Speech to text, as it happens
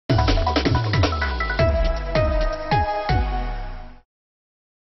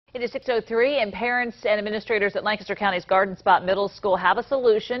It is 6:03, and parents and administrators at Lancaster County's Garden Spot Middle School have a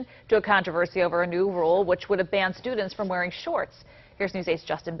solution to a controversy over a new rule which would have banned students from wearing shorts. Here's News 8's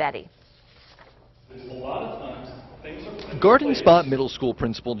Justin Betty. Garden Spot Middle School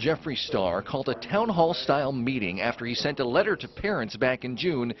Principal Jeffrey Starr called a town hall-style meeting after he sent a letter to parents back in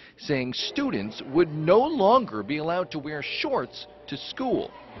June saying students would no longer be allowed to wear shorts to school.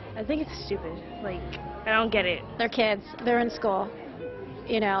 I think it's stupid. Like, I don't get it. They're kids. They're in school.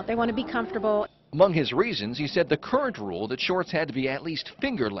 You know, they want to be comfortable. Among his reasons, he said the current rule that shorts had to be at least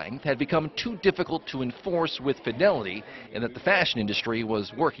finger length had become too difficult to enforce with fidelity and that the fashion industry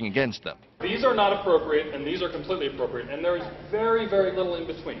was working against them. These are not appropriate and these are completely appropriate, and there is very, very little in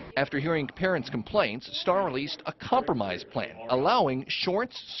between. After hearing parents' complaints, Starr released a compromise plan allowing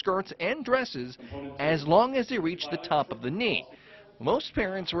shorts, skirts, and dresses as long as they reach the top of the knee. Most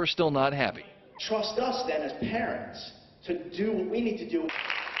parents were still not happy. Trust us then as parents to do what we need to do.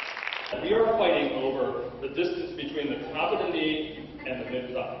 We are fighting over the distance between the top of the knee and the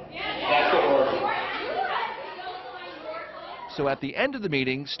mid-thigh. That's what we're arguing. So at the end of the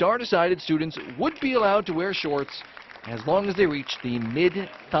meeting, Starr decided students would be allowed to wear shorts as long as they reached the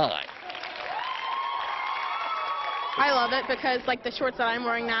mid-thigh. I love it because the shorts that I'm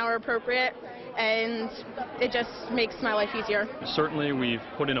wearing now are appropriate, and it just makes my life easier. Certainly we've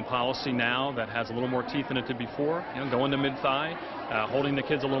put in a policy now that has a little more teeth in it than before, going to mid-thigh, holding the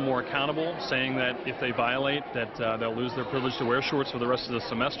kids a little more accountable, saying that if they violate that they'll lose their privilege to wear shorts for the rest of the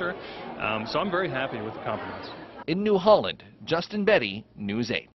semester. So I'm very happy with the compromise. In New Holland, Justin Betty, News 8.